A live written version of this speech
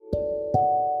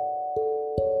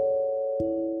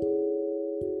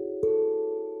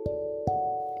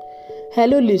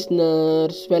Hello,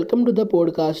 listeners. Welcome to the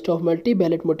podcast of Multi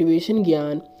Ballot Motivation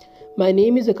Gyan. My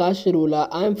name is Akash Sharula.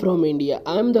 I am from India.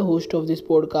 I am the host of this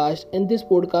podcast, and this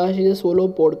podcast is a solo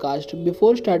podcast.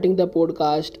 Before starting the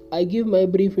podcast, I give my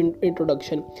brief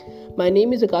introduction. My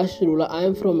name is Akash Sharula. I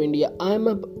am from India. I am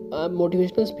a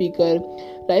motivational speaker,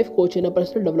 life coach, and a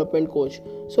personal development coach.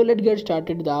 So let's get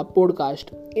started the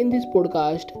podcast. In this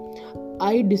podcast,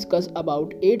 I discuss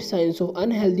about 8 signs of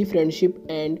unhealthy friendship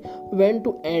and when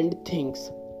to end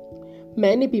things.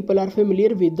 Many people are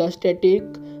familiar with the statistic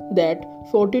that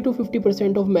 40 to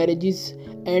 50% of marriages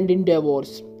end in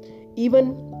divorce.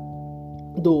 Even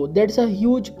though that's a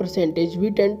huge percentage, we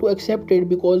tend to accept it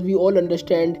because we all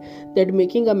understand that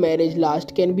making a marriage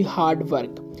last can be hard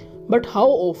work. But how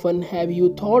often have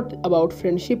you thought about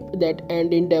friendship that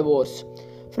end in divorce?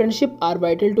 Friendship are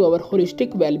vital to our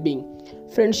holistic well-being.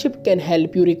 Friendship can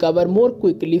help you recover more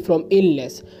quickly from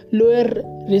illness, lower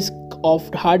risk of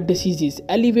heart diseases,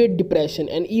 alleviate depression,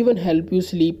 and even help you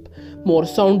sleep more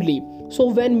soundly.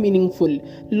 So when meaningful,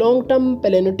 long-term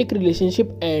platonic relationship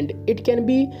end, it can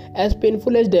be as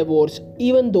painful as divorce,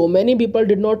 even though many people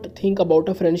did not think about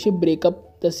a friendship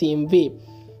breakup the same way.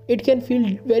 It can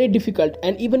feel very difficult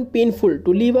and even painful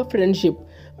to leave a friendship,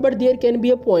 but there can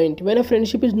be a point when a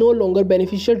friendship is no longer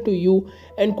beneficial to you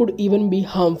and could even be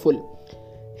harmful.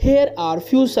 Here are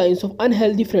few signs of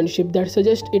unhealthy friendship that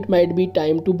suggest it might be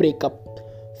time to break up.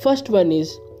 First one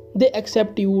is they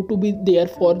accept you to be there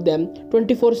for them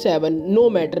 24/7 no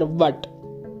matter what.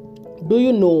 Do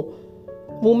you know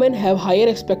women have higher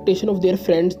expectation of their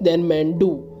friends than men do?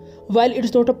 While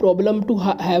it's not a problem to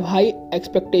have high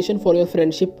expectation for your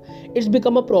friendship, it's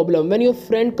become a problem when your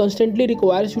friend constantly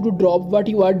requires you to drop what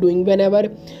you are doing whenever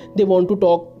they want to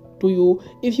talk to you.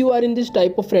 If you are in this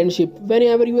type of friendship,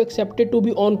 whenever you accept it to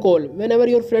be on call, whenever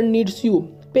your friend needs you,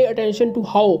 pay attention to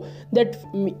how that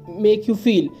make you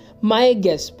feel. My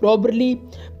guess probably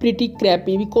pretty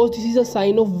crappy, because this is a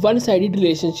sign of one-sided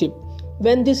relationship.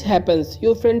 When this happens,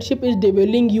 your friendship is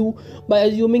devaluing you by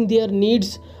assuming their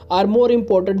needs are more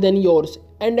important than yours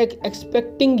and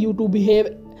expecting you to behave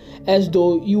as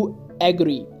though you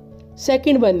agree.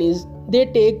 Second one is they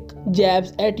take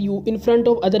jabs at you in front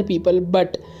of other people,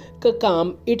 but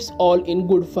calm, it's all in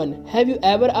good fun. Have you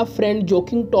ever a friend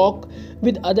joking talk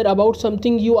with other about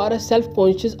something you are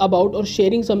self-conscious about, or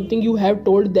sharing something you have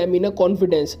told them in a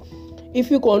confidence? If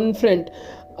you confront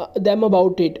them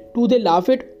about it, do they laugh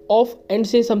it off and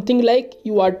say something like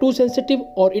you are too sensitive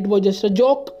or it was just a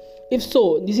joke? If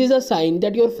so, this is a sign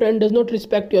that your friend does not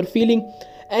respect your feeling.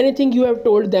 Anything you have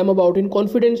told them about in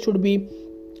confidence should be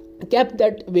kept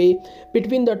that way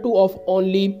between the two of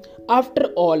only. After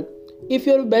all, if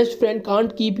your best friend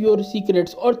can't keep your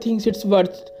secrets or thinks it's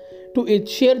worth to it,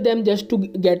 share them just to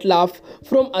get laugh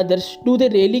from others. Do they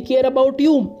really care about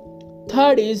you?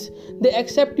 Third is they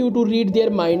accept you to read their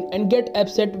mind and get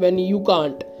upset when you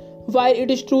can't. While it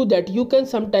is true that you can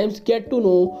sometimes get to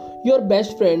know your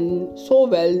best friend so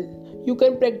well, you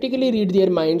can practically read their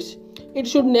minds. It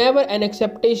should never an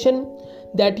acceptation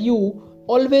that you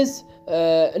always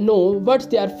know what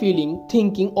they are feeling,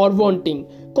 thinking, or wanting.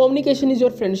 Communication is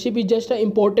your friendship is just as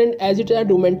important as it is a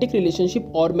romantic relationship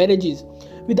or marriages.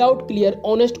 Without clear,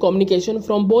 honest communication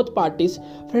from both parties,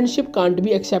 friendship can't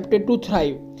be accepted to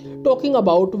thrive. Talking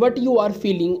about what you are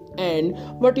feeling and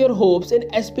what your hopes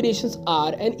and aspirations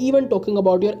are, and even talking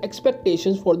about your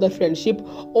expectations for the friendship,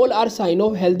 all are sign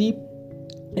of healthy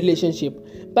relationship.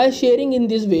 By sharing in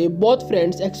this way, both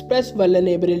friends express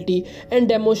vulnerability and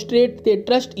demonstrate they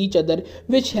trust each other,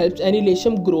 which helps any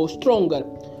relationship grow stronger.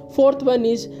 Fourth one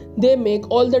is they make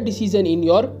all the decision in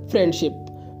your friendship.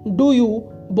 Do you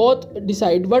both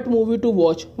decide what movie to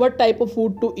watch, what type of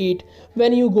food to eat,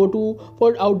 when you go to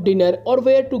for out dinner, or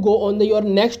where to go on your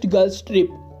next girls trip?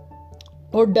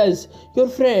 Or does your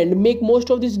friend make most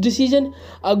of this decision?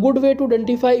 A good way to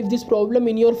identify if this problem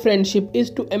in your friendship is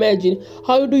to imagine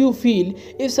how do you feel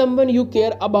if someone you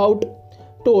care about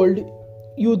told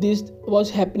you this was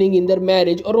happening in their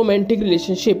marriage or romantic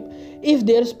relationship. If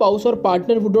their spouse or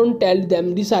partner wouldn't tell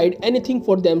them decide anything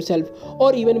for themselves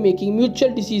or even making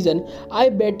mutual decision, I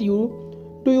bet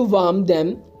you do you warm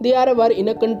them. They were in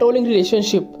a controlling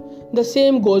relationship. The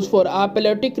same goes for a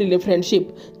platonic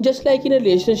friendship. Just like in a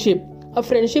relationship, a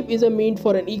friendship is a meant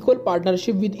for an equal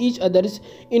partnership with each other's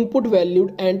input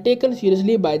valued and taken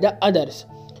seriously by the others.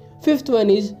 Fifth one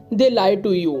is they lie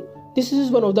to you. This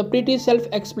is one of the pretty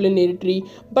self-explanatory,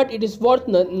 but it is worth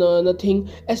nothing,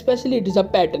 especially it is a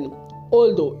pattern.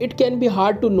 Although it can be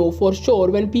hard to know for sure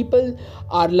when people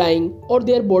are lying or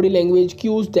their body language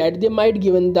cues that they might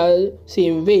given the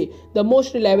same way. The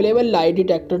most reliable lie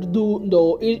detector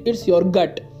though it's your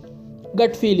gut.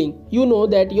 gut feeling. You know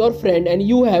that your friend and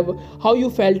you have how you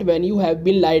felt when you have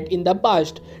been lied in the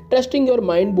past. Trusting your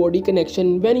mind body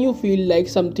connection when you feel like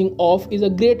something off is a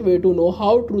great way to know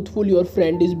how truthful your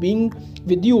friend is being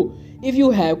with you. If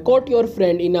you have caught your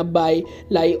friend in a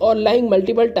lie or lying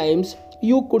multiple times,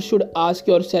 you should ask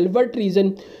yourself what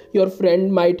reason your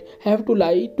friend might have to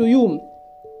lie to you.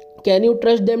 Can you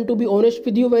trust them to be honest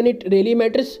with you when it really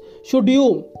matters? Should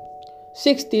you?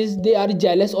 Sixth is they are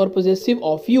jealous or possessive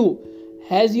of you.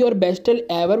 Has your bestie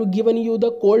ever given you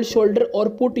the cold shoulder or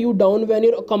put you down when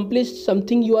you accomplished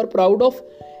something you are proud of?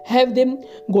 Have them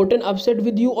gotten upset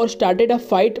with you or started a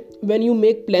fight when you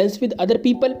make plans with other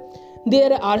people?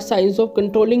 There are signs of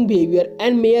controlling behavior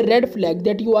and may a red flag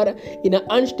that you are in an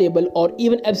unstable or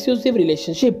even abusive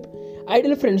relationship.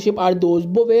 Ideal friendship are those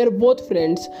where both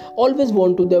friends always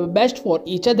want to the best for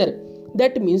each other.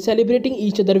 That means celebrating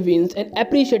each other wins and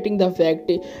appreciating the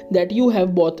fact that you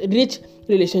have both rich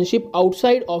relationship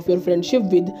outside of your friendship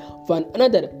with one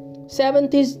another.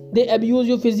 Seventh is they abuse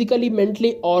you physically,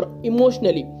 mentally or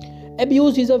emotionally.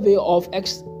 Abuse is a way of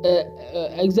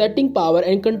exerting power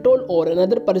and control over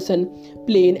another person,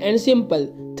 plain and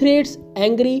simple. Threats,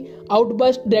 angry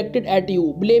outbursts directed at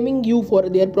you, blaming you for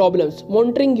their problems,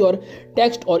 monitoring your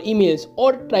text or emails,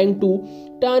 or trying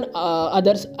to turn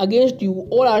others against you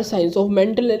all are signs of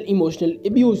mental and emotional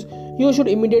abuse. You should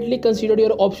immediately consider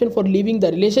your option for leaving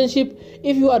the relationship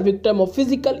if you are victim of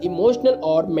physical, emotional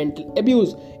or mental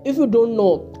abuse. If you don't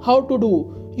know how to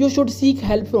do, you should seek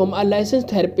help from a licensed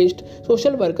therapist,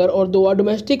 social worker or a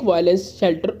domestic violence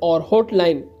shelter or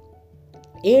hotline.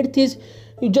 Eighth is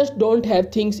you just don't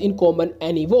have things in common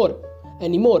anymore.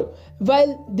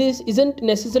 While this isn't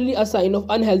necessarily a sign of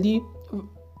unhealthy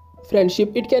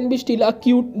friendship, it can be still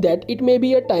acute that it may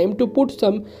be a time to put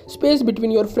some space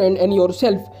between your friend and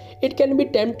yourself. It can be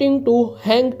tempting to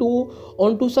hang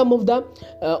onto some of the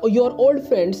your old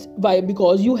friends. Why?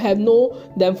 Because you have known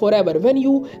them forever. When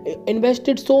you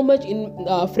invested so much in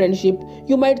friendship,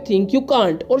 you might think you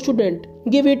can't or shouldn't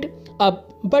give it up.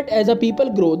 But as a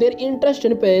people grow, their interests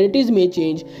and priorities may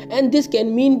change, and this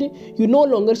can mean you no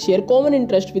longer share common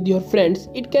interest with your friends.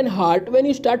 It can hurt when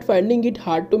you start finding it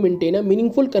hard to maintain a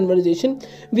meaningful conversation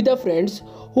with the friends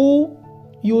who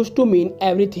used to mean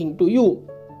everything to you.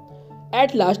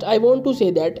 At last, I want to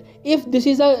say that if this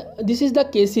is the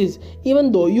cases,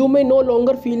 even though you may no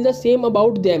longer feel the same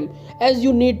about them as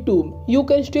you need to, you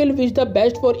can still wish the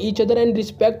best for each other and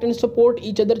respect and support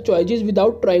each other's choices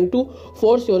without trying to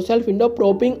force yourself into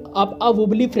propping up a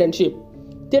wobbly friendship.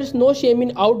 There's no shame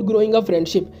in outgrowing a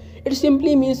friendship. It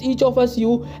simply means each of us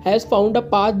you has found a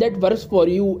path that works for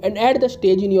you, and at the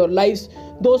stage in your lives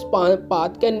those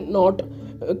path cannot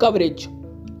coverage.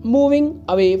 Moving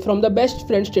away from the best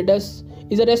friend status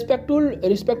is a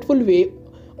respectful way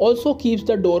also keeps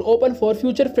the door open for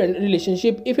future friend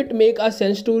relationship if it make a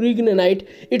sense to reignite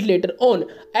it later on.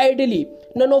 Ideally,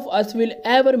 none of us will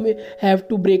ever have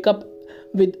to break up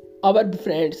with our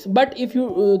friends, but if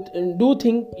you do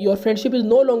think your friendship is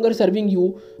no longer serving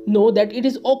you, know that it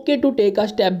is okay to take a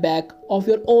step back of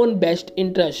your own best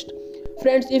interest.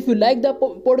 Friends, if you like the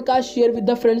podcast, share with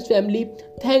the friends family.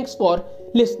 Thanks for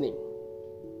listening.